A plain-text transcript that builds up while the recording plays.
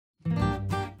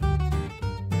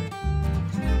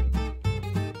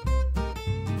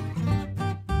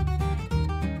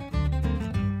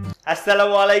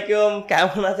আসসালামু আলাইকুম,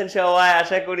 কেমন আছেন সবাই?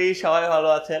 আশা করি সবাই ভালো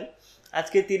আছেন।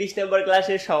 আজকে 30 নম্বর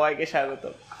ক্লাসে সবাইকে স্বাগত।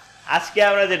 আজকে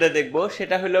আমরা যেটা দেখব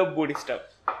সেটা হলো বুটস্ট্র্যাপ।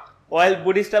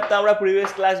 বুটস্ট্র্যাপ তো আমরা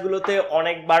প্রিভিয়াস ক্লাসগুলোতে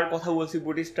অনেকবার কথা বলছি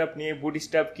বুটস্ট্র্যাপ নিয়ে।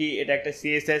 বুটস্ট্র্যাপ কি? এটা একটা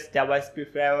সিএসএস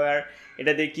জাভাস্ক্রিপ্ট ফ্রেমওয়্যার।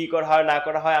 এটা দিয়ে কী করা হয় না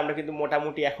করা হয় আমরা কিন্তু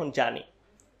মোটামুটি এখন জানি।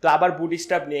 তো আবার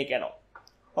বুটস্ট্র্যাপ নিয়ে কেন?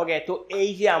 ওকে, তো এই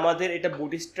যে আমাদের এটা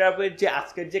বুটস্ট্র্যাপের যে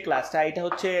আজকের যে ক্লাসটা, এটা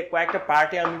হচ্ছে কয়েকটা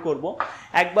পার্টে আমি করব।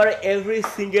 একবার এভরি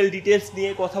সিঙ্গেল ডিটেলস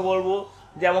নিয়ে কথা বলবো,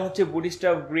 যেমন হচ্ছে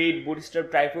বুটস্ট্র্যাপ গ্রিড, বুটস্ট্র্যাপ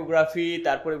টাইপোগ্রাফি,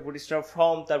 তারপরে বুটস্ট্র্যাপ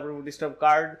ফর্ম, তারপরে বুটস্ট্র্যাপ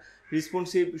কার্ড,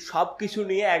 রেসপন্সিভ, সব কিছু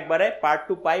নিয়ে একবারে পার্ট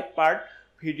টু পার্ট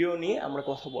ভিডিও নিয়ে আমরা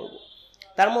কথা বলবো।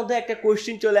 তার মধ্যে একটা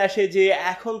কোয়েশ্চেন চলে আসে যে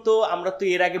এখন তো আমরা তো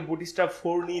এর আগে বুটস্ট্র্যাপ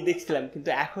 4 নিয়ে দেখছিলাম, কিন্তু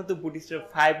এখন তো বুটস্ট্র্যাপ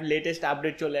 5 লেটেস্ট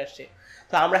আপডেট চলে আসছে,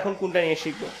 তো আমরা এখন কোনটা নিয়ে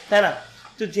শিখবো, তাই না?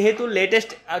 তো যেহেতু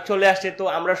লেটেস্ট চলে আসছে, তো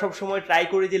আমরা সব সময় ট্রাই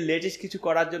করি যে লেটেস্ট কিছু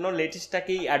করার জন্য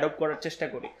লেটেস্টটাকেই অ্যাডপ্ট করার চেষ্টা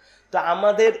করি। তো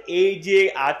আমাদের এই যে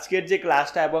আজকের যে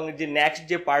ক্লাসটা এবং যে নেক্সট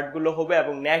যে পার্টগুলো হবে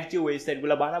এবং নেক্সট যে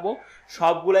ওয়েবসাইটগুলো বানাবো,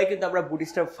 সবগুলাই কিন্তু আমরা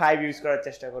বুটস্ট্র্যাপ 5 ইউজ করার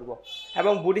চেষ্টা করব।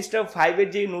 এবং বুটস্ট্র্যাপ 5-এর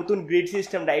যে নতুন গ্রিড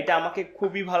সিস্টেমটা, এটা আমাকে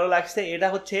খুবই ভালো লাগছে। এটা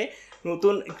হচ্ছে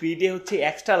নতুন গ্রিডে হচ্ছে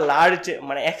এক্সট্রা লার্জ,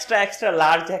 মানে এক্সট্রা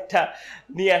লার্জ একটা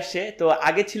নিয়ে আসছে। তো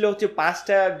আগে ছিল হচ্ছে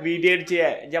 5টা গ্রিডের, যে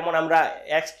যেমন আমরা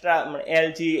এক্সট্রা মানে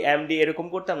এলজি এমডি এরকম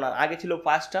করতাম না, আগে ছিল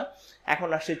 5টা, এখন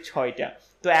আসছে 6টা।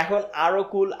 তো এখন আরও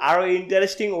কুল, আরও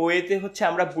ইন্টারেস্টিং ওয়েতে হচ্ছে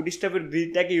আমরা বুটস্ট্র্যাপের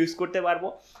গ্রিডটাকে ইউজ করতে পারবো।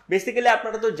 বেসিক্যালি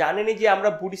আপনারা তো জানেনই যে আমরা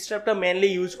বুটস্ট্র্যাপটা মেনলি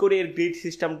ইউজ করি এর গ্রিড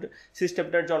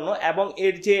সিস্টেমটার জন্য, এবং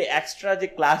এর যে এক্সট্রা যে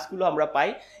ক্লাসগুলো আমরা পাই,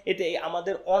 এতে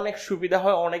আমাদের অনেক সুবিধা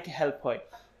হয়, অনেক হেল্প হয়।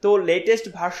 তো লেটেস্ট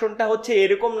ভার্সনটা হচ্ছে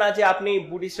এরকম না যে আপনি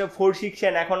বুটস্ট্র্যাপ 4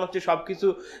 শিখছেন, এখন হচ্ছে সব কিছু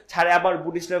ছাড়ে আবার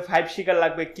বুটস্ট্র্যাপ 5 শেখার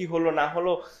লাগবে, কি হলো না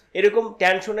হলো এরকম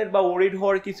টেনশনের বা ওরিড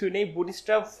হওয়ার কিছুই নেই।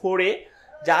 বুটস্ট্র্যাপ 4-এ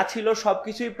যা ছিল সব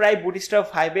কিছুই প্রায় বুটস্ট্র্যাপ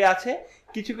 5-এ আছে।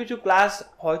 কিছু কিছু ক্লাস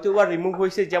হয়তো বা রিমুভ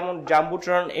হয়েছে, যেমন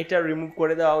জাম্বুট্রন, এটা রিমুভ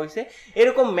করে দেওয়া হয়েছে।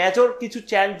 এরকম মেজর কিছু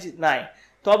চেঞ্জ নাই,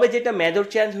 তবে যেটা মেজর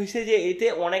চেঞ্জ হয়েছে যে এতে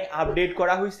অনেক আপডেট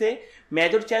করা হয়েছে।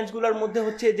 মেজর চেঞ্জগুলোর মধ্যে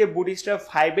হচ্ছে যে বুটস্ট্র্যাপ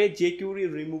 5-এ জেকিউরি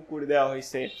রিমুভ করে দেওয়া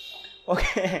হয়েছে।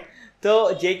 ওকে, তো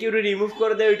জেকিউরি রিমুভ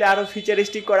করে দেওয়া, এটা আরও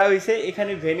ফিচারিস্টিক করা হয়েছে।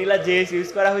 এখানে ভ্যানিলা জেএস ইউজ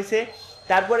করা হয়েছে।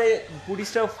 তারপরে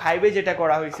বুটস্ট্র্যাপ 5-এ যেটা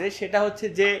করা হয়েছে সেটা হচ্ছে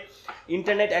যে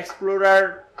ইন্টারনেট এক্সপ্লোরার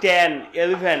 10,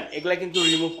 11 এগুলা কিন্তু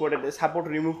সাপোর্ট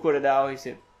রিমুভ করে দেওয়া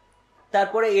হয়েছে।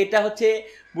 তারপরে এটা হচ্ছে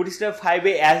বুটস্ট্র্যাপ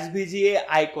 5-এ এসভিজিএ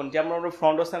আইকন, যেমন আমরা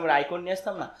ফ্রন্ট সামের আইকন নিয়ে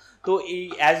আসতাম না, তো এই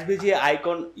এসভিজিএ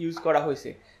আইকন ইউজ করা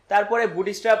হয়েছে। তারপরে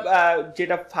বুটস্ট্র্যাপ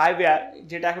যেটা 5-এ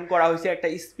যেটা এখন করা হয়েছে, একটা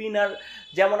স্পিনার,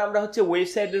 যেমন আমরা হচ্ছে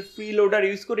ওয়েবসাইটের ফ্রি লোডার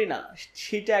ইউজ করি না,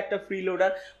 সেটা একটা ফ্রি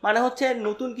লোডার। মানে হচ্ছে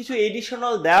নতুন কিছু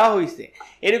এডিশনাল দেওয়া হয়েছে,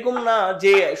 এরকম না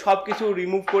যে সব কিছু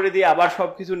রিমুভ করে দিয়ে আবার সব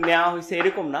কিছু নেওয়া হয়েছে,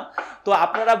 এরকম না। তো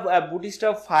আপনারা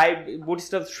বুটস্ট্র্যাপ 5,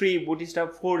 বুটস্ট্র্যাপ 3, বুটস্ট্র্যাপ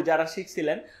 4 যারা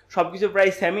শিখছিলেন, সব কিছু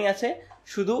প্রায় সেমই আছে,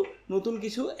 শুধু নতুন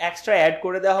কিছু এক্সট্রা অ্যাড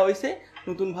করে দেওয়া হয়েছে,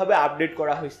 নতুনভাবে আপডেট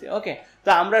করা হয়েছে। ওকে, তো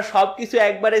আমরা সব কিছু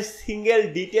একবারে সিঙ্গেল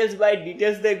ডিটেলস বাই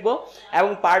ডিটেলস দেখব,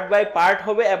 এবং পার্ট বাই পার্ট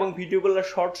হবে, এবং ভিডিওগুলো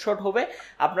শর্ট হবে,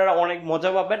 আপনারা অনেক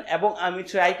মজা পাবেন। এবং আমি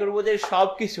ট্রাই করবো যে সব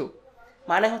কিছু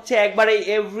মানে হচ্ছে একবারে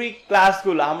এভরি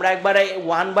ক্লাসগুলো আমরা একবারে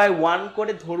 1 বাই 1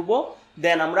 করে ধরবো,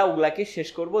 দেন আমরা ওগুলাকে শেষ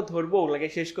করব, ওগুলাকে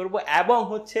শেষ করব। এবং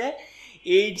হচ্ছে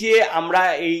এই যে আমরা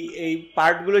এই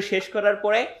পার্টগুলো শেষ করার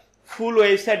পরে ফুল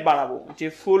ওয়েবসাইট বানাবো, যে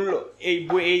ফুল এই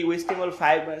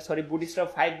বুটস্ট্র্যাপ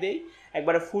 5 দিয়েই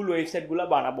একবারে ফুল ওয়েবসাইটগুলো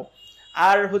বানাবো।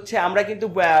 আর হচ্ছে আমরা কিন্তু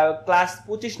ক্লাস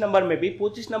 25 নাম্বার, মেবি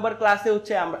 25 নাম্বার ক্লাসে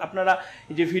হচ্ছে আপনারা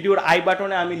যে ভিডিওর আই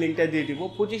বাটনে আমি লিঙ্কটা দিয়ে দিব।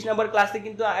 25 নাম্বার ক্লাসে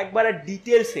কিন্তু একবারে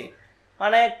ডিটেলসে,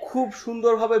 মানে খুব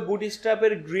সুন্দরভাবে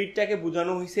বুটস্ট্র্যাপের গ্রিডটাকে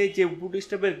বোঝানো হয়েছে, যে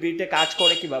বুটস্ট্র্যাপের গ্রিডটা কাজ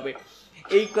করে কিভাবে।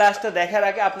 এই ক্লাসটা দেখার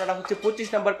আগে আপনারা হচ্ছে 25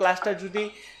 নাম্বার ক্লাসটা যদি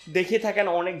দেখে থাকেন,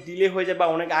 অনেক ডিলে হয়ে যায় বা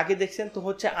অনেক আগে দেখছেন, তো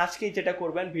হচ্ছে আজকেই যেটা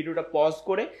করবেন, ভিডিওটা পজ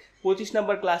করে 25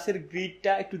 নাম্বার ক্লাসের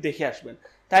গ্রিডটা একটু দেখে আসবেন,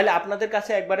 তাহলে আপনাদের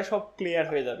কাছে একবারে সব ক্লিয়ার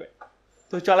হয়ে যাবে।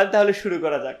 তো চলেন তাহলে শুরু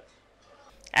করা যাক।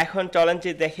 এখন চলেন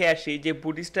যে দেখে আসি যে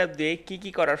বুটস্ট্র্যাপ দিয়ে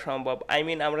কি করা সম্ভব,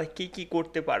 আমরা কি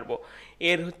করতে পারবো,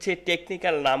 এর হচ্ছে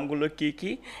টেকনিক্যাল নামগুলো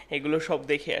কি এগুলো সব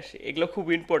দেখে আসি। এগুলো খুব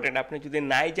ইম্পর্টেন্ট, আপনি যদি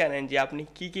নাই জানেন যে আপনি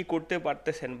কি করতে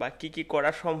পারতেছেন বা কি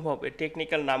করা সম্ভব, এই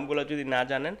টেকনিক্যাল নামগুলো যদি না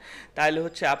জানেন, তাহলে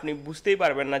হচ্ছে আপনি বুঝতেই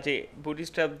পারবেন না যে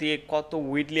বুটস্ট্র্যাপ দিয়ে কত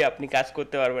উইডলি আপনি কাজ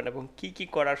করতে পারবেন এবং কি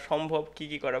করা সম্ভব, কি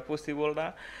করা পসিবল না।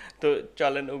 তো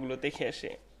চলেন ওগুলো দেখে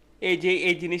আসি। এই যে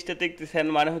এই জিনিসটা দেখতেছেন,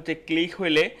 মানে হচ্ছে ক্লিক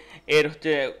হইলে এর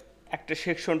হচ্ছে একটা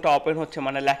সেকশনটা ওপেন হচ্ছে,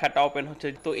 মানে লেখাটা ওপেন হচ্ছে,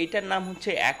 তো এটার নাম হচ্ছে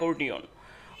অ্যাকর্ডিয়ন।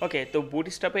 ওকে, তো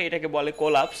বুটস্ট্র্যাপে এটাকে বলে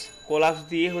কোলাপস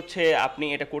দিয়ে হচ্ছে আপনি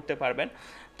এটা করতে পারবেন।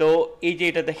 তো তো এই যে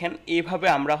এটা দেখেন এইভাবে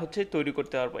আমরা হচ্ছে তৈরি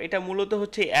করতে পারবো। এটা মূলত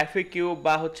হচ্ছে এফএকিউ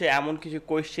বা হচ্ছে এমন কিছু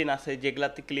কোয়েশ্চেন আছে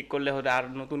যেগুলাতে ক্লিক করলে হলে আর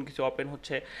নতুন কিছু ওপেন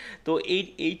হচ্ছে। তো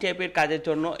এই টাইপের কাজের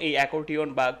জন্য এই অ্যাকর্ডিয়ন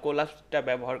বা কোলাপসটা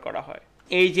ব্যবহার করা হয়।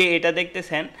 এই যে এটা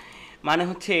দেখতেছেন মানে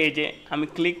হচ্ছে এই যে আমি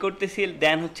ক্লিক করতেছি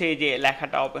দেন হচ্ছে এই যে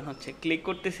লেখাটা ওপেন হচ্ছে, ক্লিক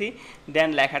করতেছি দেন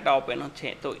লেখাটা ওপেন হচ্ছে।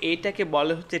 তো এইটাকে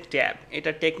বলে হচ্ছে ট্যাব,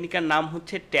 এটা টেকনিক্যাল নাম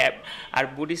হচ্ছে ট্যাব। আর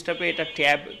বুটস্ট্র্যাপে এটা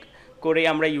ট্যাব করে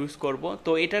আমরা ইউজ করব।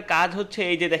 তো এটার কাজ হচ্ছে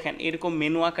এই যে দেখেন এরকম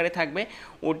মেনু আকারে থাকবে,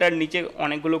 ওটার নিচে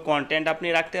অনেকগুলো কন্টেন্ট আপনি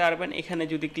রাখতে পারবেন। এখানে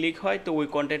যদি ক্লিক হয় তো ওই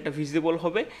কন্টেন্টটা ভিজিবল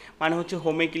হবে, মানে হচ্ছে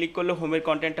হোমে ক্লিক করলে হোমের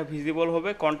কন্টেন্টটা ভিজিবল হবে,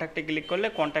 কন্ট্যাক্টে ক্লিক করলে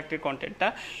কন্ট্যাক্টের কন্টেন্টটা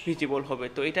ভিজিবল হবে।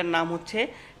 তো এটার নাম হচ্ছে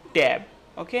ট্যাব।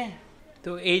 ওকে,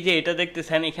 তো এই যে এটা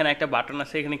দেখতেছেন এখানে একটা বাটন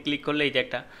আছে, এখানে ক্লিক করলে এই যে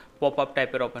একটা পপ আপ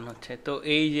টাইপের ওপেন হচ্ছে। তো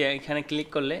এই যে এখানে ক্লিক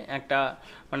করলে একটা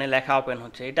মানে লেখা ওপেন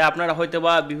হচ্ছে। এটা আপনারা হয়তো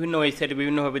বা বিভিন্ন ওয়েবসাইটে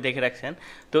বিভিন্নভাবে দেখে রাখছেন।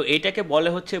 তো এটাকে বলে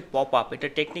হচ্ছে পপ আপ, এটা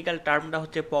টেকনিক্যাল টার্মটা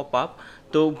হচ্ছে পপ আপ।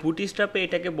 তো বুটস্ট্র্যাপে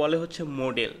এটাকে বলে হচ্ছে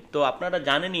মডেল। তো আপনারা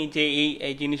জানেনই যে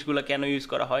এই জিনিসগুলো কেন ইউজ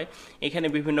করা হয়। এখানে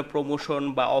বিভিন্ন প্রমোশন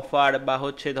বা অফার বা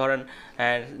হচ্ছে ধরেন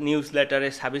নিউজ লেটারে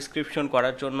সাবস্ক্রিপশন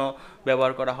করার জন্য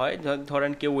ব্যবহার করা হয়।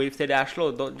 ধরেন কেউ ওয়েবসাইটে আসলো,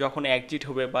 যখন এক্সিট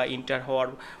হবে বা ইন্টার হওয়ার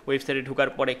ওয়েবসাইটে ঢোকার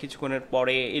পরে কিছুক্ষণের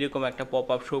পরে এরকম একটা পপ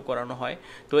আপ শো করানো হয়।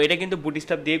 তো এটা কিন্তু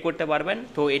বুটস্ট্র্যাপ দিয়ে করতে পারবেন।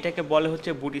 তো এটাকে বলে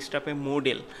হচ্ছে বুটস্ট্র্যাপে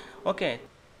মডেল। ওকে,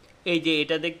 এই যে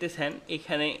এটা দেখতেছেন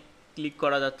এখানে ক্লিক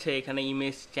করা যাচ্ছে, এখানে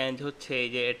ইমেজ চেঞ্জ হচ্ছে, এই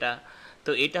যে এটা।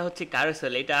 তো এটা হচ্ছে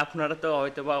ক্যারুসেল। এটা আপনারা তো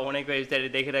হয়তো বা অনেক ওয়েবসাইটে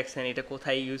দেখে রাখছেন এটা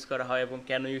কোথায় ইউজ করা হয় এবং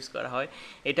কেন ইউজ করা হয়।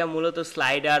 এটা মূলত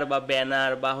স্লাইডার বা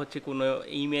ব্যানার বা হচ্ছে কোনো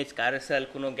ইমেজ ক্যারুসেল,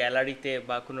 কোনো গ্যালারিতে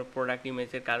বা কোনো প্রোডাক্ট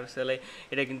ইমেজের ক্যারুসেলে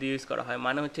এটা কিন্তু ইউজ করা হয়।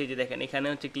 মানে হচ্ছে এই যে দেখেন এখানে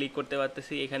হচ্ছে ক্লিক করতে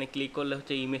পারতেছি, এখানে ক্লিক করলে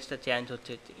হচ্ছে ইমেজটা চেঞ্জ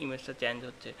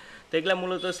হচ্ছে। তো এগুলো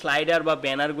মূলত স্লাইডার বা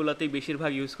ব্যানারগুলোতেই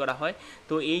বেশিরভাগ ইউজ করা হয়।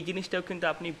 তো এই জিনিসটাও কিন্তু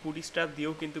আপনি বুটস্ট্র্যাপ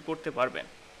দিয়েও কিন্তু করতে পারবেন।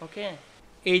 ওকে,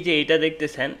 এই যে এটা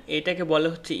দেখতেছেন এটাকে বলে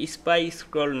হচ্ছে স্পাই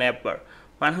স্ক্রল ন্যাপবার।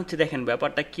 মানে হচ্ছে দেখেন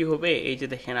ব্যাপারটা কি হবে, এই যে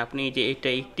দেখেন আপনি এই যে এটা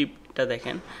এই টিপটা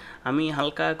দেখেন, আমি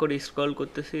হালকা করে স্ক্রল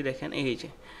করতেছি, দেখেন এই যে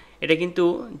এটা কিন্তু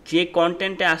যে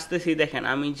কন্টেন্টে আসতেছি, দেখেন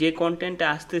আমি যে কন্টেন্টে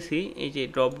আসতেছি এই যে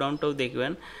ড্রপ ডাউনটাও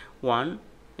দেখবেন 1,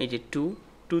 এই যে 2,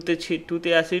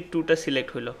 টুতে আসি, 2টা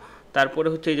সিলেক্ট হলো। তারপরে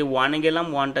হচ্ছে এই যে 1-এ গেলাম,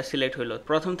 1টা সিলেক্ট হলো।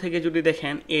 প্রথম থেকে যদি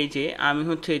দেখেন এই যে আমি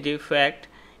হচ্ছে এই যে ফ্যাক্ট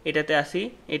এটাতে আসি,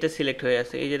 এটা সিলেক্ট হয়ে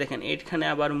আছে। এই যে দেখেন এখানে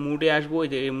আবার মুডে আসবো, এই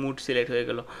যে এই মুড সিলেক্ট হয়ে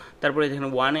গেল। তারপরে দেখেন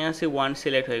 1-এ আসি, 1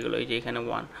 সিলেক্ট হয়ে গেল, এই যে এখানে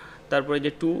 1। তারপরে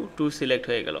যে 2 সিলেক্ট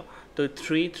হয়ে গেল। তো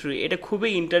 3, এটা খুবই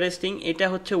ইন্টারেস্টিং। এটা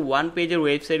হচ্ছে 1 পেজের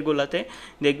ওয়েবসাইটগুলোতে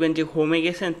দেখবেন যে হোমে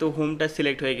গেছেন তো হোমটা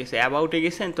সিলেক্ট হয়ে গেছে, অ্যাবাউটে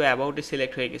গেছেন তো অ্যাবাউটে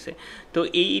সিলেক্ট হয়ে গেছে। তো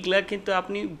এইগুলা কিন্তু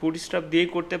আপনি বুটস্ট্র্যাপ দিয়ে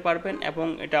করতে পারবেন এবং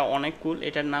এটা অনেক কুল।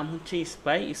 এটার নাম হচ্ছে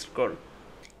স্পাই স্ক্রল।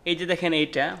 এই যে দেখেন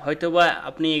এইটা হয়তোবা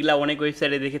আপনি এগুলা অনেক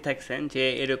ওয়েবসাইটে দেখে থাকছেন যে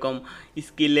এরকম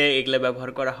স্কিলে এগুলা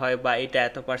ব্যবহার করা হয়, বা এটা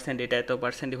এত পার্সেন্ট এটা এত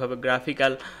পার্সেন্ট, এভাবে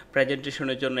গ্রাফিক্যাল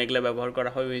প্রেজেন্টেশনের জন্য এগুলা ব্যবহার করা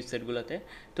হয় ওয়েবসাইটগুলোতে।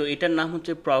 তো এটার নাম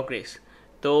হচ্ছে প্রগ্রেস।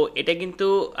 তো এটা কিন্তু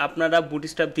আপনারা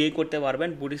বুটস্ট্র্যাপ দিয়ে করতে পারবেন।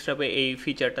 বুটস্ট্র্যাপে এই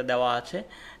ফিচারটা দেওয়া আছে,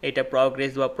 এটা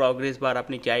প্রগ্রেস বার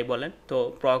আপনি যাই বলেন। তো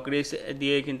প্রগ্রেস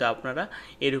দিয়ে কিন্তু আপনারা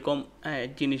এরকম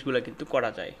জিনিসগুলো কিন্তু করা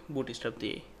যায় বুটস্ট্র্যাপ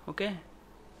দিয়ে। ওকে,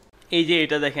 এই যে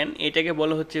এটা দেখেন এটাকে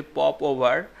বলা হচ্ছে পপ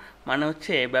ওভার। মানে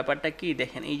হচ্ছে ব্যাপারটা কি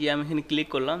দেখেন, এই যে আমি এখানে ক্লিক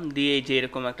করলাম দিয়ে এই যে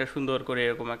এরকম একটা সুন্দর করে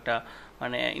এরকম একটা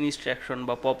মানে ইনস্ট্রাকশন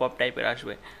বা পপ আপ টাইপের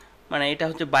আসবে। মানে এটা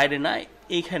হচ্ছে বাইরে না,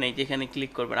 এইখানে যেখানে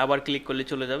ক্লিক করবেন আবার ক্লিক করলে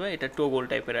চলে যাবে। এটা টোগল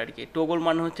টাইপের আর কি। টোগল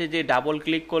মানে হচ্ছে যে ডাবল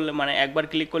ক্লিক করলে মানে একবার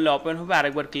ক্লিক করলে ওপেন হবে,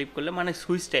 আরেকবার ক্লিক করলে মানে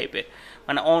সুইচ টাইপের,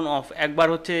 মানে অন অফ। একবার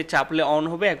হচ্ছে চাপলে অন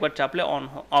হবে, একবার চাপলে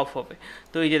অফ হবে।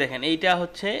 তো এই যে দেখেন এইটা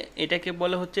হচ্ছে, এটাকে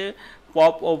বলে হচ্ছে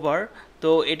পপ ওভার।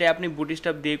 তো এটা আপনি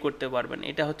বুটস্ট্র্যাপ দিয়ে করতে পারবেন।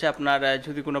 এটা হচ্ছে আপনার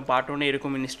যদি কোনো বাটনে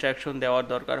এরকম ইনস্ট্রাকশন দেওয়ার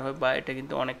দরকার হয়, বা এটা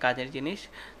কিন্তু অনেক কাজের জিনিস।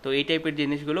 তো এই টাইপের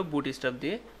জিনিসগুলো বুটস্ট্র্যাপ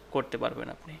দিয়ে করতে পারবেন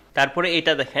আপনি। তারপরে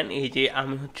এটা দেখেন এই যে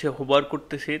আমি হচ্ছে হোভার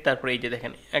করতেছি, তারপরে এই যে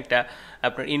দেখেন একটা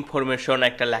আপনার ইনফরমেশন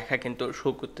একটা লেখা কিন্তু শো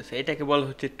করতেছে, এটাকে বলা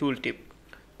হচ্ছে টুল টিপ।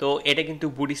 তো এটা কিন্তু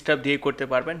বুটস্ট্র্যাপ দিয়ে করতে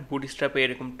পারবেন। বুটস্ট্র্যাপে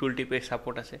এরকম টুল টিপের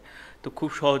সাপোর্ট আছে। তো খুব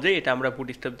সহজেই এটা আমরা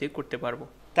বুটস্ট্র্যাপ দিয়ে করতে পারবো।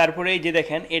 তারপরে এই যে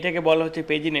দেখেন এটাকে বলা হচ্ছে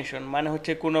পেজিনেশন। মানে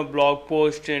হচ্ছে কোনো ব্লগ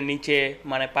পোস্ট নিচে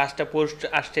মানে 5টা পোস্ট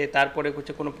আসছে, তারপরে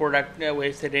হচ্ছে কোনো প্রোডাক্ট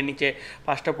ওয়েবসাইটের নিচে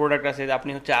 5টা প্রোডাক্ট আছে,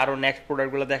 আপনি হচ্ছে আরও নেক্সট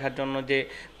প্রোডাক্টগুলো দেখার জন্য যে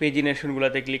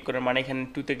পেজিনেশনগুলোতে ক্লিক করেন, মানে এখানে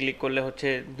 2-তে ক্লিক করলে হচ্ছে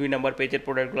 2 নম্বর পেজের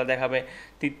প্রোডাক্টগুলো দেখাবে,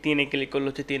 3-এ ক্লিক করলে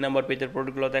হচ্ছে 3 নম্বর পেজের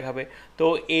প্রোডাক্টগুলো দেখাবে। তো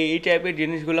এই টাইপের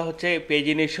জিনিসগুলো হচ্ছে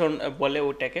পেজিনেশন বলে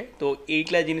ওটাকে। তো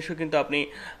এইগুলা জিনিসও কিন্তু আপনি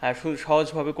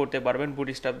সহজভাবে করতে পারবেন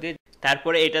বুটস্ট্র্যাপ দিয়ে।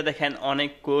 তারপরে এটা দেখেন অনেক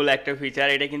কুল একটা ফিচার,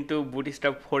 এটা কিন্তু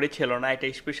বুটস্ট্র্যাপ 4 ছিল না, এটা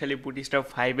স্পেশালি বুটস্ট্র্যাপ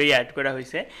 5-এই অ্যাড করা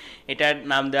হয়েছে। এটার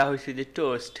নাম দেওয়া হয়েছে যে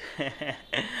টোস্ট।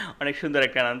 অনেক সুন্দর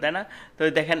একটা নাম, তাই না? তো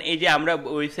দেখেন এই যে আমরা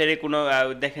ওয়েবসাইটে কোনো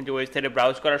দেখেন যে ওয়েবসাইটে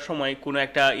ব্রাউজ করার সময় কোনো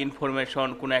একটা ইনফরমেশন,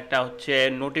 কোনো একটা হচ্ছে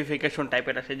নোটিফিকেশন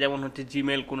টাইপের আসে, যেমন হচ্ছে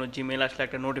জিমেল, কোনো জিমেল আসলে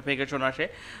একটা নোটিফিকেশন আসে।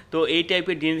 তো এই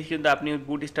টাইপের জিনিস কিন্তু আপনি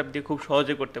বুটস্ট্র্যাপ দিয়ে খুব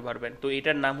সহজে করতে পারবেন। তো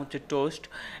এটার নাম হচ্ছে টোস্ট,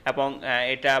 এবং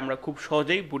এটা আমরা খুব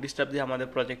সহজেই বুটস্ট্র্যাপ দিয়ে আমাদের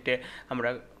প্রজেক্টে আমরা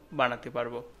বানাতে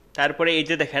পারবো। তারপরে এই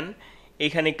যে দেখেন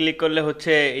এইখানে ক্লিক করলে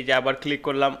হচ্ছে এই যে আবার ক্লিক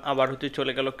করলাম, আবার হচ্ছে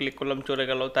চলে গেল, ক্লিক করলাম চলে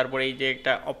গেল, তারপরে এই যে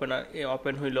একটা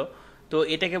ওপেন হইলো। তো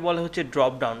এটাকে বলা হচ্ছে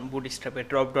drop down, বুটস্ট্র্যাপের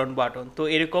drop down button. তো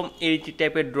এরকম এই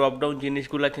টাইপের ড্রপ ডাউন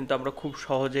জিনিসগুলো কিন্তু আমরা খুব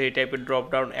সহজে, এই টাইপের ড্রপ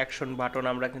ডাউন অ্যাকশন বাটন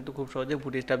আমরা কিন্তু খুব সহজে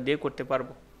বুটস্ট্র্যাপ দিয়ে করতে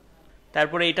পারবো।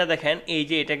 তারপরে এটা দেখেন এই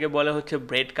যে এটাকে বলা হচ্ছে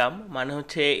ব্রেড কাম, মানে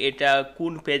হচ্ছে এটা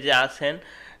কোন পেজে আছেন,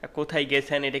 কোথায়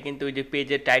গেছেন, এটা কিন্তু ওই যে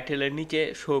পেজের টাইটেলের নিচে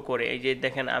শো করে। এই যে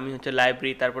দেখেন আমি হচ্ছে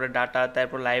লাইব্রেরি, তারপরে ডাটা,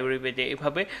 তারপর লাইব্রেরি পেজে,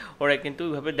 এভাবে ওরা কিন্তু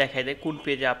ওইভাবে দেখায় দেয় কোন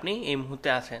পেজে আপনি এই মুহূর্তে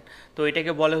আছেন। তো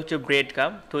এটাকে বলে হচ্ছে ব্রেড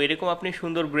কাম। তো এরকম আপনি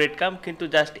সুন্দর ব্রেড কাম কিন্তু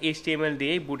জাস্ট HTML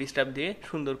দিয়েই বুটস্ট্র্যাপ দিয়ে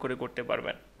সুন্দর করে করতে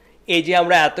পারবেন। এই যে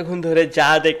আমরা এতক্ষণ ধরে যা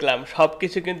দেখলাম সব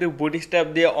কিছু কিন্তু বুটস্ট্র্যাপ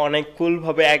দিয়ে অনেক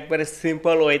কুলভাবে একবারে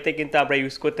সিম্পল ওয়েতে কিন্তু আমরা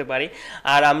ইউজ করতে পারি।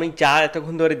 আর আমি যা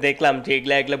এতক্ষণ ধরে দেখলাম যে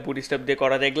এগুলা বুটস্ট্র্যাপ দিয়ে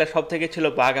করা যায়, এগুলো সব থেকে ছিল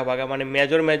বাঘা, মানে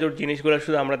মেজর জিনিসগুলো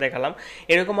শুধু আমরা দেখালাম।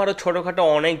 এরকম আরও ছোটোখাটো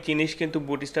অনেক জিনিস কিন্তু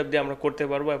বুটস্ট্র্যাপ দিয়ে আমরা করতে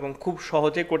পারবো এবং খুব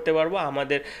সহজে করতে পারবো।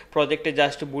 আমাদের প্রজেক্টে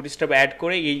জাস্ট বুটস্ট্র্যাপ অ্যাড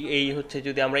করে এই হচ্ছে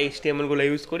যদি আমরা HTML-গুলো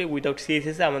ইউজ করি উইদাউট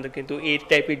CSS, আমাদের কিন্তু এই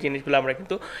টাইপের জিনিসগুলো আমরা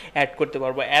কিন্তু অ্যাড করতে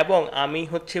পারবো। এবং আমি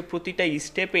হচ্ছে প্রতিটা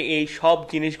স্টেপে এই সব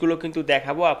জিনিসগুলো কিন্তু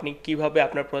দেখাবো আপনি কিভাবে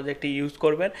আপনার প্রজেক্টে ইউজ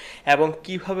করবেন এবং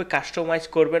কিভাবে কাস্টমাইজ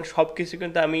করবেন, সব কিছু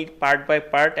কিন্তু আমি পার্ট বাই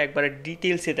পার্ট একবারে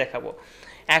ডিটেলসে দেখাবো।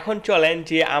 এখন চলেন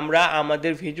যে আমরা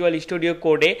আমাদের ভিজুয়াল স্টুডিও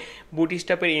কোডে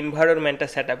বুটস্ট্র্যাপের এনভায়রনমেন্টটা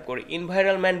সেট আপ করি।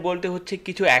 এনভায়রনমেন্ট বলতে হচ্ছে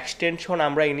কিছু এক্সটেনশন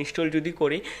আমরা ইনস্টল যদি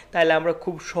করি তাহলে আমরা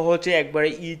খুব সহজে একবারে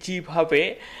ইজিভাবে,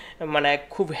 মানে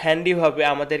খুব হ্যান্ডিভাবে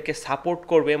আমাদেরকে সাপোর্ট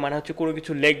করবে, মানে হচ্ছে কোনো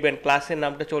কিছু লিখবেন ক্লাসের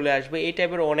নামটা চলে আসবে, এই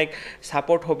টাইপের অনেক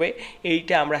সাপোর্ট হবে।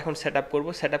 এইটা আমরা এখন সেট আপ করবো।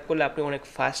 সেট আপ করলে আপনি অনেক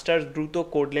ফাস্টার দ্রুত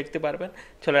কোড লিখতে পারবেন।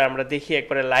 চলে আমরা দেখি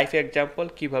একবারে লাইভ এক্সাম্পল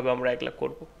কীভাবে আমরা এগুলো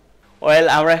করবো।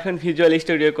 আমরা এখন ভিজুয়াল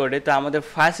স্টুডিও কোডে। তো আমাদের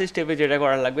ফার্স্ট স্টেপে যেটা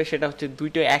করা লাগবে সেটা হচ্ছে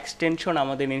দুইটা এক্সটেনশন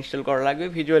আমাদের ইনস্টল করা লাগবে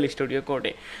ভিজুয়াল স্টুডিও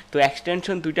কোডে। তো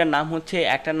এক্সটেনশন দুইটার নাম হচ্ছে,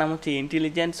 একটার নাম হচ্ছে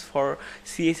intelligence for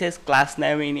CSS class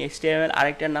name in HTML,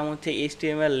 আরেকটার নাম হচ্ছে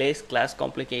HTML লেস ক্লাস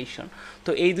কমপ্লিকেশন।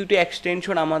 তো এই দুটো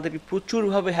এক্সটেনশন আমাদের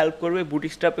প্রচুরভাবে হেল্প করবে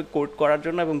বুটস্ট্র্যাপে কোড করার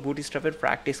জন্য এবং বুটস্ট্র্যাপের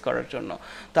প্র্যাকটিস করার জন্য।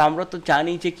 তো আমরা তো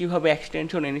জানি যে কীভাবে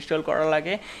এক্সটেনশন ইনস্টল করা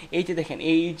লাগে। এই যে দেখেন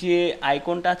এই যে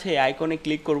আইকনটা আছে, এই আইকনে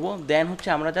ক্লিক করব, দেন হচ্ছে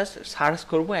আমরা জাস্ট সার্চ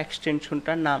করব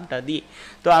এক্সটেনশনটার নামটা দিয়ে।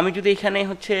 তো আমি যদি এখানে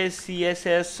হচ্ছে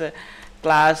CSS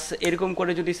ক্লাস এরকম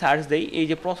করে যদি সার্চ দেই, এই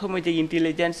যে প্রথমে যে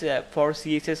intelligence for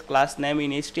CSS class name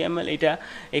in HTML এটা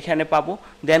এখানে পাবো।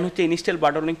 দেন হচ্ছে ইনস্টল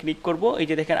বাটনে ক্লিক করব, এই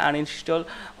যে দেখেন আনইনস্টল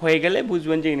হয়ে গেলে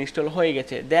বুঝবেন যে ইনস্টল হয়ে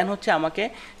গেছে। দেন হচ্ছে আমাকে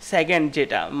সেকেন্ড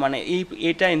যেটা মানে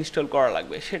এটা ইনস্টল করা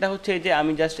লাগবে, সেটা হচ্ছে যে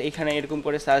আমি জাস্ট এখানে এরকম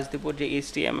করে সার্চ দেবো যে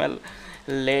HTML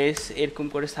লেস, এরকম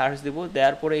করে সার্চ দেবো।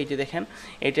 দেওয়ার পরে এই যে দেখেন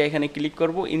এটা এখানে ক্লিক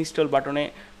করব, ইনস্টল বাটনে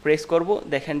প্রেস করব।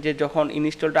 দেখেন যে যখন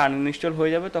ইনস্টলটা আনইনস্টল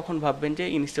হয়ে যাবে তখন ভাববেন যে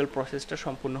ইনস্টল প্রসেসটা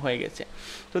সম্পূর্ণ হয়ে গেছে।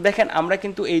 তো দেখেন আমরা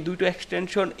কিন্তু এই দুটো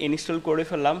এক্সটেনশন ইনস্টল করে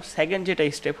ফেললাম। সেকেন্ড যেটা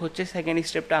স্টেপ হচ্ছে, সেকেন্ড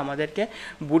স্টেপটা আমাদেরকে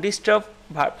বুটস্ট্র্যাপ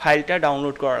ফাইলটা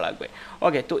ডাউনলোড করা লাগবে।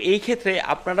 ওকে, তো এই ক্ষেত্রে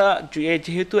আপনারা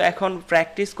যেহেতু এখন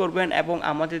প্র্যাকটিস করবেন এবং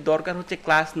আমাদের দরকার হচ্ছে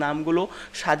ক্লাস নামগুলো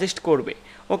সাজেস্ট করবে,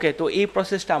 ওকে, তো এই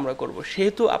প্রসেসটা আমরা করব।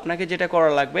 সেহেতু আপনাকে যেটা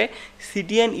করা লাগবে,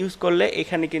 CDN ইউজ করলে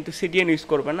এখানে কিন্তু CDN ইউজ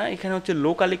করবেন না, এখানে হচ্ছে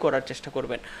লোকালি করার চেষ্টা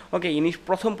করবেন। ওকে,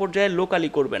 প্রথম পর্যায়ে লোকালি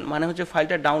করবেন, মানে হচ্ছে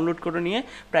ফাইলটা ডাউনলোড করে নিয়ে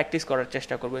প্র্যাকটিস করার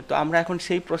চেষ্টা করবেন। তো আমরা এখন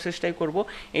সেই প্রসেসটাই করব।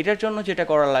 এটার জন্য যেটা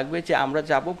করা লাগবে যে আমরা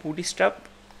যাব বুটস্ট্র্যাপ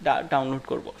ডাউনলোড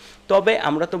করব। তবে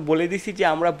আমরা তো বলে দিছি যে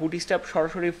আমরা বুটস্ট্র্যাপ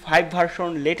সরাসরি 5 ভার্সন,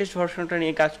 লেটেস্ট ভার্সনটা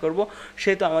নিয়ে কাজ করব,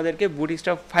 সেহেতু আমাদেরকে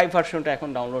বুটস্ট্র্যাপ 5 ভার্সনটা এখন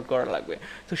ডাউনলোড করা লাগবে।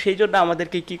 তো সেই জন্য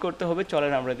আমাদেরকে কি করতে হবে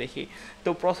চলেন আমরা দেখি। তো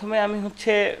প্রথমে আমি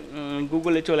হচ্ছে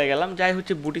গুগলে চলে গেলাম, যাই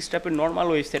হচ্ছে বুটস্ট্র্যাপের নর্মাল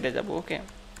ওয়েবসাইটে যাব। ওকে,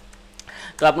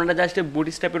 তো আপনারা জাস্ট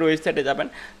বুটস্ট্র্যাপের ওয়েবসাইটে যাবেন।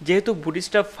 যেহেতু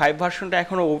বুটস্ট্র্যাপ 5 ভার্সনটা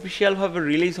এখনও অফিসিয়ালভাবে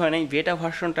রিলিজ হয় নাই, বেটা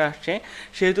ভার্সনটা আসছে,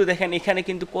 সেহেতু দেখেন এখানে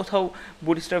কিন্তু কোথাও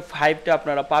বুটস্ট্র্যাপ 5টা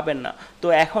আপনারা পাবেন না। তো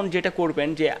এখন যেটা করবেন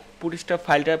যে বুটস্ট্র্যাপ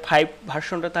 5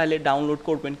 ভার্সনটা তাহলে ডাউনলোড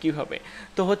করবেন কিভাবে,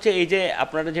 তো হচ্ছে এই যে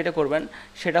আপনারা যেটা করবেন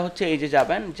সেটা হচ্ছে এই যে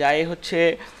যাই হচ্ছে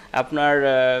আপনার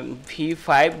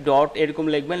V5 ডট এরকম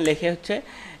লিখবেন, লিখে হচ্ছে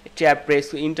ট্যাব প্রেস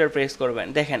ইন্টার প্রেস করবেন,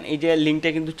 দেখেন এই যে লিঙ্কটা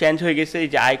কিন্তু চেঞ্জ হয়ে গেছে। এই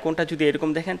যে আইকনটা যদি এরকম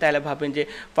দেখেন তাহলে ভাবেন যে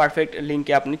পারফেক্ট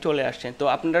লিঙ্কে আপনি চলে আসছেন। তো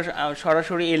আপনারা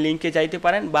সরাসরি এই লিঙ্কে যাইতে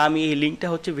পারেন, বা আমি এই লিঙ্কটা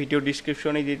হচ্ছে ভিডিও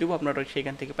ডিসক্রিপশনে দিয়ে দেবো, আপনারা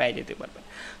সেখান থেকে পেয়ে যেতে পারবেন।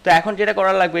 তো এখন যেটা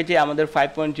করা লাগবে যে আমাদের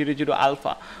 5.00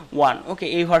 আলফা 1, ওকে,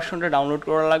 এই ভার্সনটা ডাউনলোড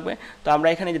করা লাগবে। তো আমরা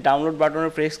এখানে যে ডাউনলোড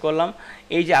বাটনে প্রেস করলাম,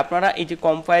 এই যে আপনারা এই যে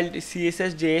কম্পাইলড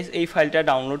CSS.js এই ফাইলটা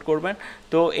ডাউনলোড করবেন।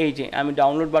 তো এই যে আমি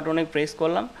ডাউনলোড বাটনে প্রেস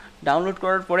করলাম, ডাউনলোড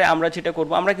করার পরে আমরা যেটা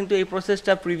করব, আমরা কিন্তু এই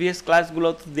প্রসেসটা প্রিভিয়াস ক্লাসগুলো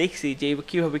দেখছি যে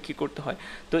কীভাবে কী করতে হয়।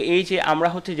 তো এই যে আমরা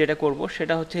হচ্ছে যেটা করব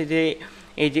সেটা হচ্ছে যে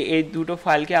এই দুটো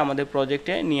ফাইলকে আমাদের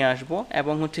প্রজেক্টে নিয়ে আসব,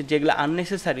 এবং হচ্ছে যেগুলো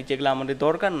আননেসেসারি, যেগুলো আমাদের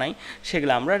দরকার নাই,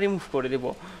 সেগুলো আমরা রিমুভ করে দেব।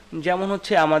 যেমন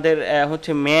হচ্ছে আমাদের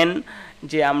হচ্ছে মেন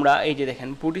যে আমরা এই যে দেখেন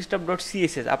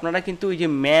bootstrap.css, আপনারা কিন্তু এই যে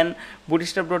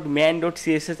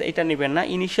bootstrap.main.css এটা নেবেন না,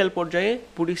 ইনিশিয়াল পর্যায়ে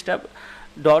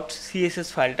bootstrap.css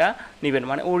ফাইলটা নেবেন,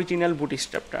 মানে অরিজিনাল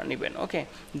বুটস্ট্র্যাপটা নেবেন, ওকে।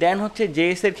 দেন হচ্ছে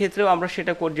জেএস এর ক্ষেত্রেও আমরা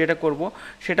যেটা করব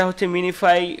সেটা হচ্ছে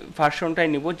মিনিফাই ভার্সনটাই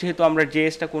নিব, যেহেতু আমরা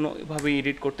জেএসটা কোনোভাবে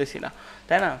এডিট করতেছি না,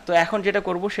 তাই না। তো এখন যেটা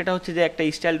করব সেটা হচ্ছে যে একটা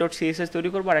style.css তৈরি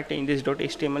করব আর একটা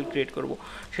index.html ক্রিয়েট করব।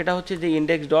 সেটা হচ্ছে যে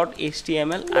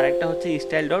index.html আর একটা হচ্ছে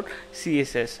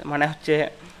style.css, মানে হচ্ছে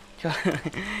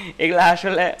এগুলা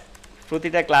আসলে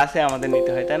প্রতিটা ক্লাসে আমাদের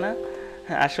নিতে হয়, তাই না।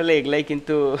 আসলে এগুলাই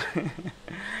কিন্তু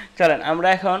চলেন আমরা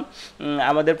এখন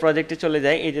আমাদের প্রজেক্টে চলে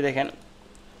যাই। এই যে দেখেন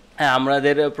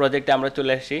আমাদের প্রজেক্টে আমরা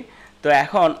চলে আসি। তো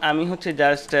এখন আমি হচ্ছে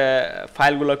জাস্ট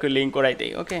ফাইলগুলোকে লিঙ্ক করাই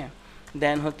দিই, ওকে।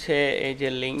 দেন হচ্ছে এই যে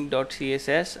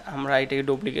link.css আমরা এটাকে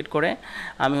ডুপ্লিকেট করে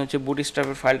আমি হচ্ছে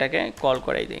বুটস্ট্র্যাপের ফাইলটাকে কল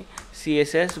করাই দিই,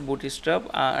 css bootstrap,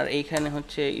 আর এইখানে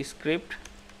হচ্ছে স্ক্রিপ্ট,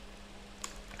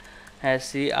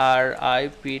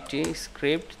 script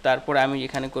স্ক্রিপ্ট, তারপরে আমি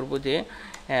এখানে করব যে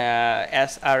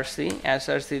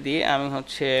src দিয়ে আমি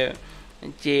হচ্ছে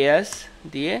js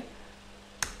দিয়ে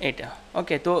এটা,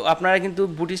 ওকে। তো আপনারা কিন্তু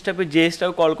বুটস্ট্র্যাপে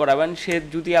জেএসটাও কল করাবেন, সে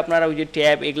যদি আপনারা ওই যে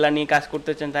ট্যাব এগুলা নিয়ে কাজ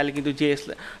করতে চান তাহলে কিন্তু জেএস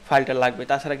ফাইলটা লাগবে,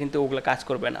 তাছাড়া কিন্তু ওগুলো কাজ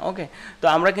করবে না, ওকে। তো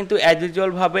আমরা কিন্তু অ্যাজ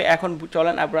ইউজুয়ালভাবে এখন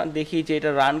চলেন আমরা দেখি যে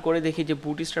এটা রান করে দেখি যে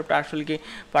বুটস্ট্র্যাপটা আসলে কি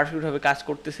পারফেক্টভাবে কাজ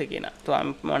করতেছে কিনা, তো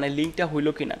আমি মানে লিঙ্কটা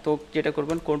হইলো কিনা। তো যেটা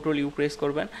করবেন Ctrl+U প্রেস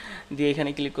করবেন, দিয়ে এখানে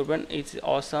ক্লিক করবেন, ইটস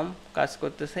অসাম কাজ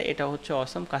করতেছে, এটা হচ্ছে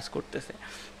অসাম কাজ করতেছে।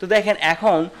 তো দেখেন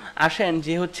এখন আসেন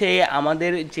যে হচ্ছে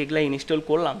আমাদের যেগুলো ইনস্টল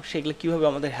করলাম সেগুলো কীভাবে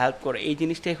আমাদের হেল্প করে, এই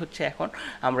জিনিসটাই হচ্ছে এখন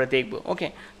আমরা দেখব, ওকে।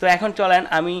 তো এখন চলেন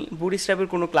আমি বুটস্ট্র্যাপের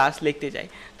কোনো ক্লাস লিখতে যাই।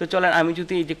 তো চলেন আমি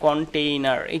যদি এই যে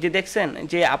কন্টেইনার, এই যে দেখছেন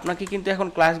যে আপনাকে কিন্তু এখন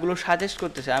ক্লাসগুলো সাজেস্ট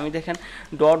করতেছে, আমি দেখেন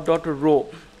 .row,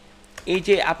 এই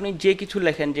যে আপনি যে কিছু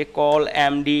লেখেন যে কল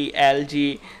md lg,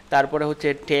 তারপরে হচ্ছে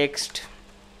টেক্সট,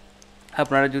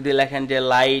 আপনারা যদি লেখেন যে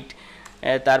লাইট,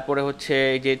 তারপরে হচ্ছে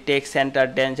যে text centre,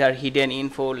 danger, hidden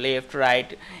info, left right,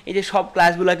 এই যে সব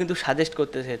ক্লাসগুলো কিন্তু সাজেস্ট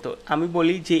করতেছে। তো আমি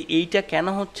বলি যে এইটা কেন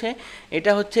হচ্ছে,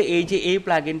 এটা হচ্ছে এই যে এই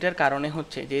প্লাগইনটার কারণে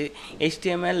হচ্ছে যে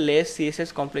HTML লেস CSS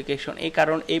কমপ্লিকেশন, এই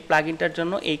কারণ এই প্লাগইনটার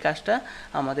জন্য এই কাজটা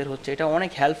আমাদের হচ্ছে, এটা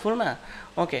অনেক হেল্পফুল না,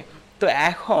 ওকে। তো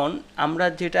এখন আমরা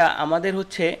যেটা আমাদের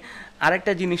হচ্ছে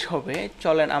আরেকটা জিনিস হবে,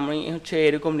 চলেন আমি হচ্ছে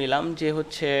এরকম নিলাম যে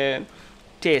হচ্ছে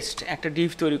টেস্ট একটা ডিভ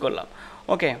তৈরি করলাম,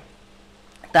 ওকে।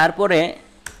 তারপরে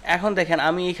এখন দেখেন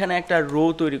আমি এখানে একটা রো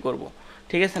তৈরি করব,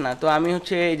 ঠিক আছে না। তো আমি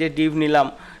হচ্ছে এই যে ডিভ নিলাম,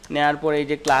 নেওয়ার পরে এই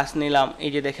যে ক্লাস নিলাম,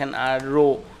 এই যে দেখেন আর রো,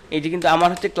 এই যে কিন্তু আমার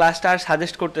হচ্ছে ক্লাসটা আর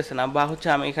সাজেস্ট করতেছে না, বা হচ্ছে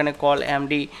আমি এখানে কল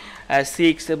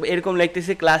md6 এরকম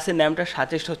লিখতেছি, ক্লাসের নামটা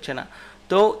সাজেস্ট হচ্ছে না।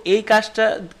 তো এই কাজটা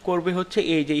করবে হচ্ছে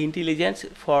এই যে intelligence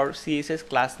for CSS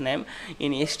class name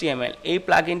in HTML, এই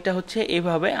প্লাগইনটা হচ্ছে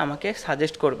এইভাবে আমাকে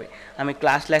সাজেস্ট করবে। আমি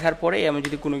ক্লাস লেখার পরে আমি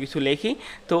যদি কোনো কিছু লিখি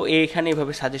তো এইখানে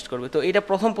এইভাবে সাজেস্ট করবে। তো এটা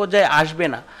প্রথম পর্যায়ে আসবে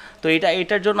না। তো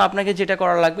এটার জন্য আপনাকে যেটা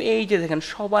করা লাগবে, এই যে দেখেন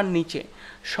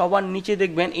সবার নিচে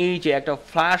দেখবেন এই যে একটা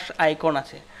ফ্ল্যাশ আইকন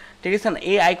আছে, ঠিক আছে না।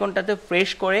 এই আইকনটাতে প্রেস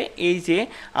করে এই যে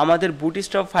আমাদের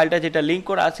বুটস্ট্র্যাপ ফাইলটা যেটা লিঙ্ক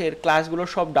করা আছে এর ক্লাসগুলো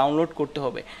সব ডাউনলোড করতে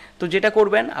হবে। তো যেটা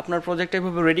করবেন আপনার প্রজেক্টটা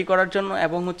এভাবে রেডি করার জন্য,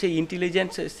 এবং হচ্ছে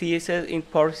intelligence CSS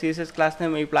for CSS class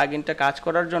name এই প্লাগইনটা কাজ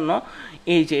করার জন্য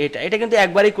এই যে এটা কিন্তু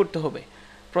একবারই করতে হবে।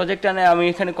 প্রজেক্টটা আমি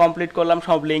এখানে কমপ্লিট করলাম,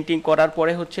 সব লিঙ্কিং করার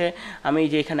পরে হচ্ছে আমি এই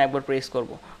যে এখানে একবার প্রেস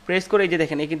করে এই যে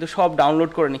দেখেন এই কিন্তু সব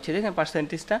ডাউনলোড করে নিচ্ছে, দেখেন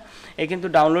পার্সেন্টেজটা এই কিন্তু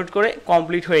ডাউনলোড করে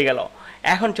কমপ্লিট হয়ে গেল।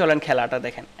 এখন চলেন খেলাটা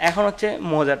দেখেন, এখন হচ্ছে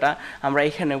মজাটা আমরা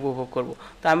এখানে উপভোগ করব।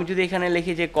 তো আমি যদি এখানে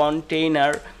লিখি যে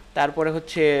কন্টেইনার, তারপরে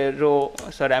হচ্ছে রো,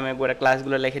 সরি আমি একবার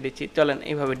ক্লাসগুলো লিখে দিচ্ছি, চলেন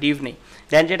এইভাবে ডিভ নেই।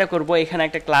 দেন যেটা করব এখানে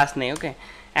একটা ক্লাস নেই, ওকে।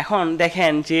 এখন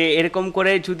দেখেন যে এরকম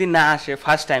করে যদি না আসে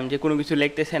ফার্স্ট টাইম যে কোনো কিছু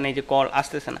লিখতেছেন এই যে কল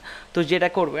আসতেছে না, তো যেটা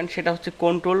করবেন সেটা হচ্ছে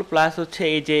কন্ট্রোল প্লাস হচ্ছে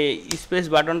এই যে স্পেস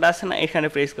বাটনটা আছে না এখানে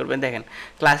প্রেস করবেন। দেখেন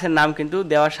ক্লাসের নাম কিন্তু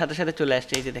দেওয়ার সাথে সাথে চলে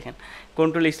আসছে। এই যে দেখেন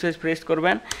কন্ট্রোল স্পেস প্রেস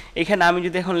করবেন। এখানে আমি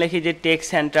যদি এখন লিখি যে টেক্সট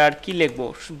সেন্টার কি লিখবো,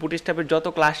 বুটস্ট্র্যাপের যত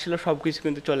ক্লাস ছিল সব কিছু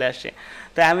কিন্তু চলে আসছে।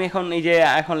 তাই আমি এখন এই যে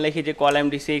এখন লিখি যে কল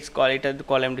MD6 এটা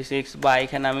কল MD6, বা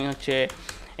এখানে আমি হচ্ছে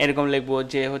এরকম লিখবো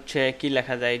যে হচ্ছে কি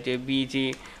লেখা যায় যে বিজি,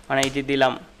 মানে এই যে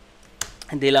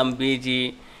দিলাম বিজি,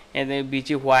 এতে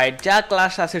বিজি হোয়াইট, যা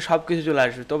ক্লাস আছে সব কিছু চলে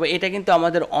আসবে। তবে এটা কিন্তু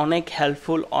আমাদের অনেক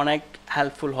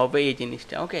হেল্পফুল হবে এই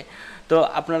জিনিসটা। ওকে, তো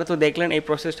আপনারা তো দেখলেন এই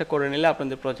প্রসেসটা করে নিলে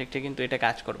আপনাদের প্রজেক্টে কিন্তু এটা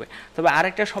কাজ করবে। তবে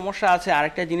আরেকটা সমস্যা আছে,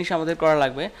 আরেকটা জিনিস আমাদের করা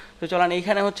লাগবে। তো চলেন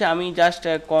এইখানে হচ্ছে আমি জাস্ট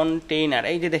কন্টেইনার,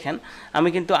 এই যে দেখেন আমি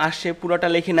কিন্তু আসছে পুরোটা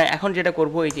লিখি না। এখন যেটা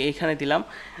করব এই যে এইখানে দিলাম,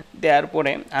 দেওয়ার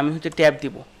পরে আমি হচ্ছে ট্যাব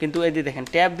দিব, কিন্তু এই যে দেখেন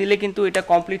ট্যাব দিলে কিন্তু এটা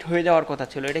কমপ্লিট হয়ে যাওয়ার কথা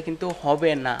ছিল, এটা কিন্তু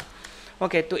হবে না।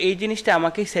 ওকে, তো এই জিনিসটা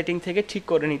আমাকে সেটিং থেকে ঠিক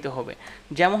করে নিতে হবে।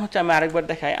 যেমন হচ্ছে আমি আরেকবার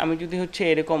দেখাই, আমি যদি হচ্ছে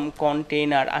এরকম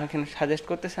কন্টেইনার আমি এখানে সাজেস্ট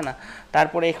করতেছে না,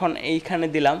 তারপরে এখন এইখানে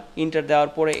দিলাম ইন্টার দেওয়ার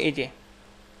পরে এই যে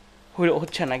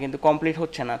হচ্ছে না, কিন্তু কমপ্লিট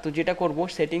হচ্ছে না। তো যেটা করব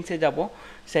সেটিংসে যাব,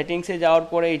 সেটিংসে যাওয়ার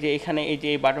পরে এই যে এখানে এই যে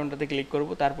এই বাটনটাতে ক্লিক করব,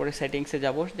 তারপরে সেটিংসে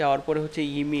যাওয়ার পরে হচ্ছে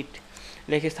ইমিট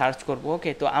লিখে সার্চ করব।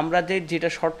 ওকে, তো আমরা যেটা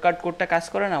শর্টকাট কোডটা কাজ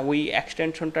করে না ওই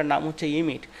এক্সটেনশনটার নাম হচ্ছে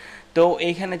ইমিট। তো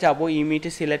এইখানে যাব, ইমিটে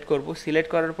সিলেক্ট করব, সিলেক্ট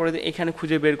করার পরে এখানে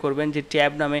খুঁজে বের করবেন যে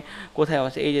ট্যাব নামে কোথায়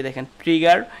আছে। এই যে দেখেন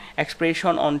ট্রিগার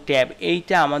এক্সপ্রেশন অন ট্যাব,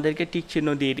 এইটা আমাদেরকে টিক চিহ্ন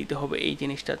দিয়ে দিতে হবে এই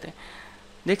জিনিসটাতে।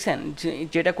 দেখছেন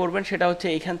যেটা করবেন সেটা হচ্ছে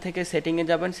এখান থেকে সেটিংয়ে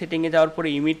যাবেন, সেটিংয়ে যাওয়ার পরে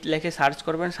ইমিট লিখে সার্চ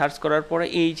করবেন, সার্চ করার পরে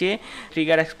এই যে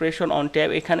ট্রিগার এক্সপ্রেশন অন ট্যাব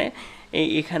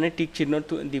এখানে টিক চিহ্ন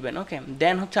দিবেন। ওকে,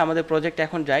 দেন হচ্ছে আমাদের প্রজেক্ট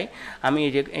এখন যাই, আমি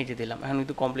এই যে দিলাম, এখন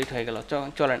কিন্তু কমপ্লিট হয়ে গেল।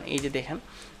 চলেন এই যে দেখেন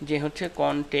যে হচ্ছে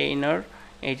কন্টেইনার,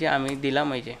 এই যে আমি দিলাম,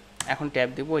 এই যে এখন ট্যাব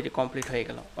দিব, এই যে কমপ্লিট হয়ে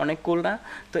গেল। অনেক কুল না?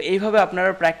 তো এইভাবে আপনারা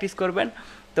প্র্যাকটিস করবেন।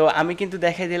 তো আমি কিন্তু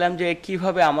দেখাই দিলাম যে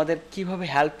কিভাবে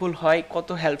হেল্পফুল হয়, কত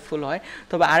হেল্পফুল হয়।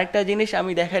 তবে আরেকটা জিনিস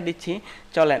আমি দেখা দিচ্ছি,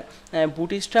 চলেন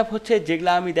বুটস্ট্র্যাপ হচ্ছে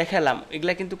যেগুলো আমি দেখালাম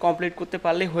এগুলা কিন্তু কমপ্লিট করতে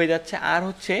পারলে হয়ে যাচ্ছে। আর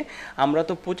হচ্ছে আমরা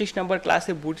তো 25 নম্বর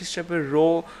ক্লাসে বুটস্ট্র্যাপের রো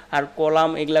আর কলাম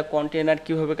এগুলা কন্টেনার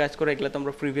কীভাবে কাজ করে এগুলো তো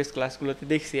আমরা প্রিভিয়াস ক্লাসগুলোতে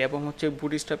দেখছি, এবং হচ্ছে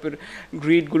বুটস্ট্র্যাপের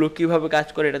গ্রিডগুলো কীভাবে কাজ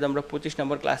করে এটা তো আমরা 25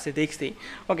 নম্বর ক্লাসে দেখছি।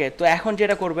 ওকে, তো এখন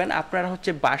যেটা করবেন আপনারা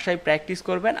হচ্ছে বাসায় প্র্যাকটিস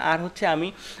করবেন। আর হচ্ছে আমি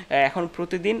এখন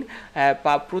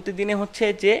প্রতিদিনে হচ্ছে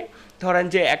যে ধরেন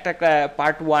যে একটা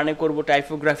পার্ট 1-এ করবো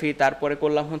টাইপোগ্রাফি, তারপরে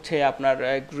করলাম হচ্ছে আপনার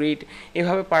গ্রিড,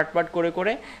 এভাবে পার্ট করে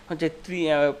হচ্ছে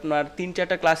আপনার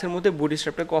 3-4টা ক্লাসের মধ্যে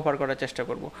বুটস্ট্র্যাপটা কভার করার চেষ্টা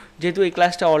করব। যেহেতু এই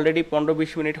ক্লাসটা অলরেডি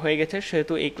 15-20 মিনিট হয়ে গেছে,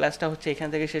 সেহেতু এই ক্লাসটা হচ্ছে এখান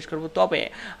থেকে শেষ করব। তবে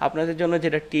আপনাদের জন্য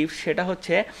যেটা টিপস সেটা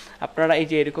হচ্ছে আপনারা এই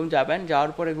যে এরকম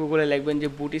যাওয়ার পরে গুগলে লিখবেন যে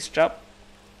বুটস্ট্র্যাপ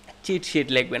চিট শিট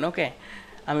লিখবেন। ওকে,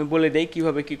 আমি বলে দেই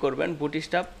কীভাবে কী করবেন।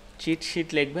 বুটস্ট্র্যাপ চিট শিট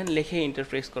লিখবেন, লিখে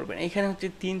ইন্টারফেস করবেন। এখানে হচ্ছে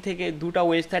 3 থেকে 2টা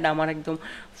ওয়েবসাইট আমার একদম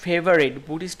ফেভারিট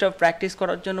বুটস্ট্র্যাপ প্র্যাকটিস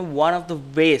করার জন্য, ওয়ান অফ দ্য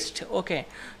বেস্ট। ওকে,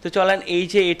 তো চলেন এই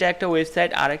যে এটা একটা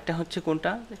ওয়েবসাইট, আরেকটা হচ্ছে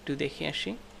কোনটা একটু দেখে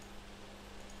আসি,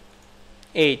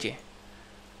 এই যে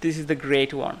this is the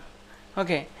great one.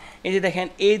 ওকে, এই যে দেখেন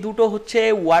এই দুটো হচ্ছে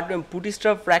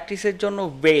বুটস্ট্র্যাপ প্র্যাকটিসের জন্য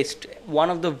best, one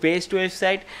of the best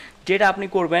website. যেটা আপনি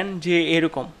করবেন যে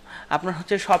এরকম আপনার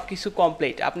হচ্ছে সব কিছু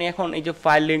কমপ্লিট, আপনি এখন এই যে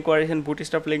ফাইল লিঙ্ক করেছেন,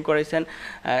 বুটস্ট্র্যাপ লিঙ্ক করেছেন,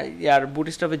 আর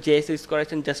বুটস্ট্র্যাপে জেএস ইউজ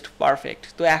করেছেন, জাস্ট পারফেক্ট।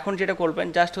 তো এখন যেটা করবেন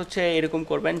জাস্ট হচ্ছে এরকম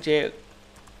করবেন যে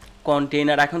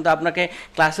কন্টেইনার, এখন তো আপনাকে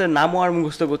ক্লাসের নামও আর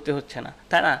মুখস্থ করতে হচ্ছে না,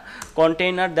 তাই না?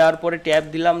 কন্টেইনার দেওয়ার পরে ট্যাব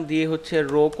দিলাম, দিয়ে হচ্ছে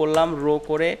রো করলাম, রো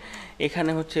করে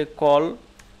এখানে হচ্ছে কল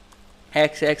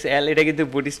XXL, এটা কিন্তু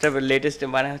বুটস্ট্র্যাপের লেটেস্ট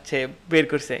মানে হচ্ছে বের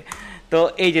করছে। তো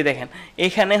এই যে দেখেন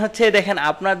এখানে হচ্ছে দেখেন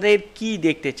আপনাদের কি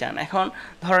দেখতে চান। এখন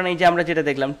ধরেন এই যে আমরা যেটা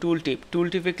দেখলাম টুল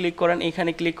টিপে ক্লিক করেন,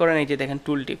 এখানে ক্লিক করেন, এই যে দেখেন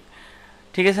টুল টিপ,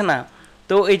 ঠিক আছে না?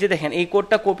 তো এই যে দেখেন এই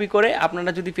কোডটা কপি করে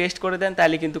আপনারা যদি পেস্ট করে দেন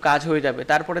তাহলে কিন্তু কাজ হয়ে যাবে।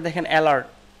 তারপরে দেখেন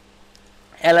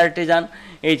অ্যালার্টে যান,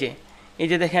 এই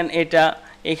যে দেখেন এটা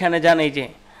এখানে যান, এই যে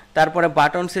তারপরে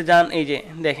বাটনসে যান, এই যে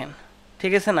দেখেন,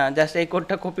 ঠিক আছে না? জাস্ট এই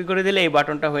কোডটা কপি করে দিলে এই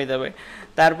বাটনটা হয়ে যাবে।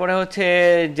 তারপরে হচ্ছে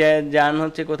যান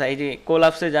হচ্ছে কোথায়, এই যে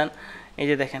কোলাপসে যান, এই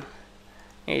যে দেখেন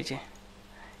এই যে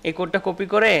এই কোডটা কপি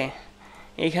করে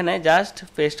এইখানে জাস্ট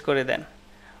পেস্ট করে দেন।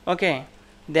 ওকে,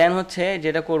 দেন হচ্ছে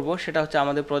যেটা করব সেটা হচ্ছে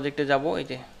আমাদের প্রজেক্টে যাব, এই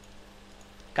যে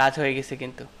কাজ হয়ে গেছে।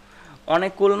 কিন্তু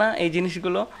অনেক কুল না এই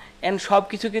জিনিসগুলো? অ্যান্ড সব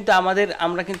কিছু কিন্তু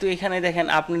আমরা কিন্তু এখানে দেখেন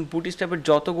আপনি বুটস্ট্র্যাপের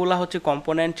যতগুলা হচ্ছে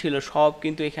কম্পোনেন্ট ছিল সব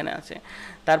কিন্তু এখানে আছে।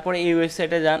 তারপরে এই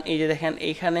ওয়েবসাইটে যান, এই যে দেখেন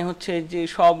এইখানে হচ্ছে যে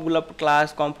সবগুলো ক্লাস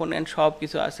কম্পোনেন্ট সব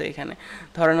কিছু আছে এখানে।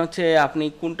 ধরেন হচ্ছে আপনি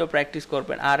কোনটা প্র্যাকটিস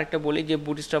করবেন। আর একটা বলি যে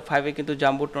বুটস্ট্র্যাপ 5-এ কিন্তু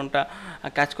জাম্বোটনটা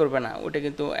কাজ করবে না, ওটা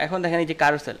কিন্তু এখন দেখেন এই যে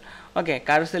কারুসেল। ওকে,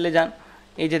 কারুসেলে যান,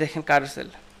 এই যে দেখেন কারুসেল,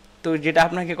 তো যেটা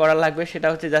আপনাকে করা লাগবে সেটা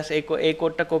হচ্ছে জাস্ট এই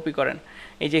কোডটা কপি করেন,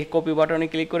 এই যে কপি বাটনে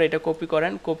ক্লিক করে এটা কপি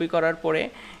করেন, কপি করার পরে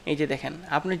এই যে দেখেন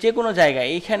আপনি যে কোনো জায়গায়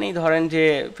এইখানেই ধরেন যে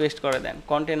পেস্ট করে দেন,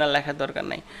 কন্টেনার লেখার দরকার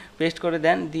নাই, পেস্ট করে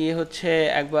দেন, দিয়ে হচ্ছে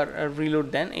একবার রিলোড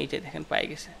দেন, এই যে দেখেন পাই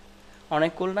গেছে,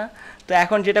 অনেক কুল না? তো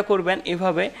এখন যেটা করবেন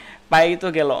এভাবে পাই তো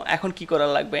গেল, এখন কি করা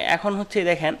লাগবে, এখন হচ্ছে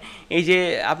দেখেন এই যে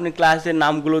আপনি ক্লাসের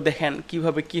নামগুলো দেখেন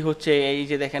কিভাবে কি হচ্ছে, এই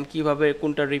যে দেখেন কিভাবে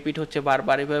কোনটা রিপিট হচ্ছে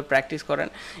বারবার, এভাবে প্র্যাকটিস করেন,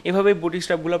 এভাবেই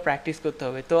বুটস্ট্র্যাপগুলো প্র্যাকটিস করতে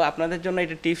হবে। তো আপনাদের জন্য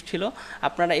এটা টিপস ছিল,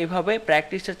 আপনারা এভাবে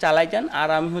প্র্যাকটিসটা চালাই যান, আর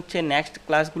আমি হচ্ছে নেক্সট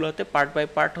ক্লাসগুলোতে পার্ট বাই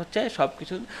পার্ট হচ্ছে সব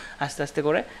কিছু আস্তে আস্তে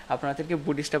করে আপনাদেরকে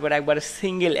বুটস্ট্র্যাপের একবারে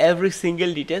এভরি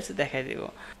সিঙ্গেল ডিটেলস দেখাই দেবো।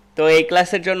 তো এই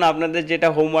ক্লাসের জন্য আপনাদের যেটা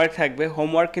হোমওয়ার্ক থাকবে,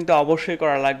 হোমওয়ার্ক কিন্তু অবশ্যই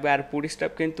করা লাগবে, আর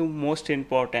বুটস্ট্র্যাপ কিন্তু মোস্ট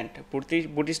ইম্পর্ট্যান্ট।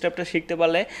 বুটস্ট্র্যাপটা শিখতে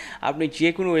পারলে আপনি যে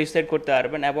কোনো ওয়েবসাইট করতে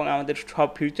পারবেন, এবং আমাদের সব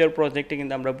ফিউচার প্রজেক্টে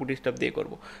কিন্তু আমরা বুটস্ট্র্যাপ দিয়ে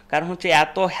করব, কারণ হচ্ছে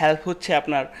এত হেল্প হচ্ছে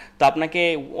আপনার, তো আপনাকে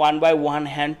one by one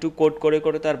hand to code করে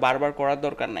করে তো আর বারবার করার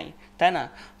দরকার নাই, তাই না?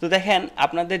 তো দেখেন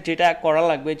আপনাদের যেটা করা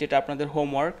লাগবে, যেটা আপনাদের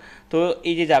হোমওয়ার্ক, তো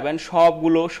এই যে যাবেন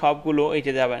সবগুলো এই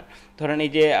যে যাবেন, ধরেন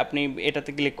এই যে আপনি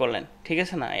এটাতে ক্লিক করলেন, ঠিক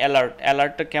আছে না?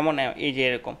 অ্যালার্টটা কেমন, এই যে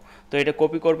এরকম, তো এটা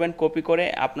কপি করবেন, কপি করে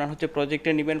আপনার হচ্ছে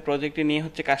প্রজেক্টে নেবেন, প্রজেক্টে নিয়ে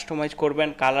হচ্ছে কাস্টমাইজ করবেন,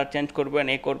 কালার চেঞ্জ করবেন,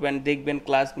 করবেন, দেখবেন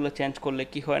ক্লাসগুলো চেঞ্জ করলে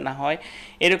কি হয় না হয়।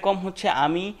 এরকম হচ্ছে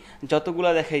আমি যতগুলো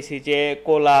দেখাইছি, যে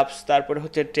কোলাপস, তারপরে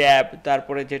হচ্ছে ট্যাব,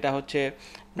 তারপরে যেটা হচ্ছে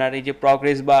আপনার এই যে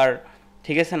প্রগ্রেস বার,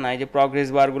 ঠিক আছে না? এই যে প্রগ্রেস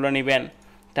বারগুলো নেবেন,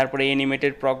 তারপরে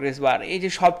অ্যানিমেটেড প্রগ্রেস বার, এই যে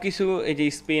সব কিছু, এই যে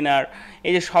স্পিনার,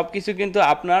 এই যে সব কিছু কিন্তু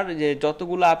আপনার যে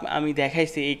যতগুলো আমি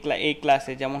দেখাইছি এই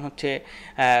ক্লাসে, যেমন হচ্ছে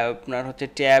আপনার হচ্ছে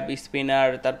ট্যাব, স্পিনার,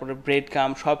 তারপরে ব্রেড কাম,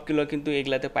 সবগুলো কিন্তু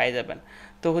এগুলাতে পাই যাবেন।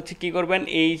 তো হচ্ছে কি করবেন,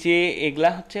 এই যে এগুলা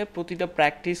হচ্ছে প্রতিটা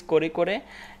প্র্যাকটিস করে করে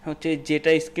হচ্ছে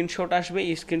যেটা স্ক্রিনশট আসবে,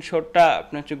 এই স্ক্রিনশটটা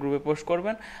আপনি হচ্ছে গ্রুপে পোস্ট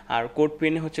করবেন, আর কোড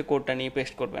পেনে হচ্ছে কোডটা নিয়ে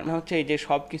পেস্ট করবেন। হচ্ছে এই যে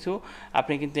সব কিছু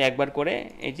আপনি কিন্তু একবার করে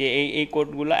এই যে এই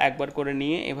কোডগুলো একবার করে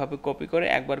নিয়ে এভাবে কপি করে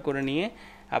একবার করে নিয়ে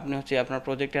আপনি হচ্ছে আপনার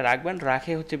প্রজেক্টে রাখবেন,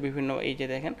 রাখে হচ্ছে বিভিন্ন এই যে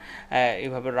দেখেন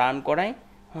এইভাবে রান করাই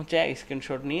হচ্ছে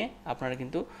স্ক্রিনশট নিয়ে আপনারা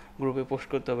কিন্তু গ্রুপে পোস্ট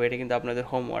করতে হবে। এটা কিন্তু আপনাদের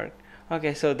homework. Okay,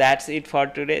 so that's it for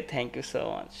today, thank you so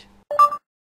much.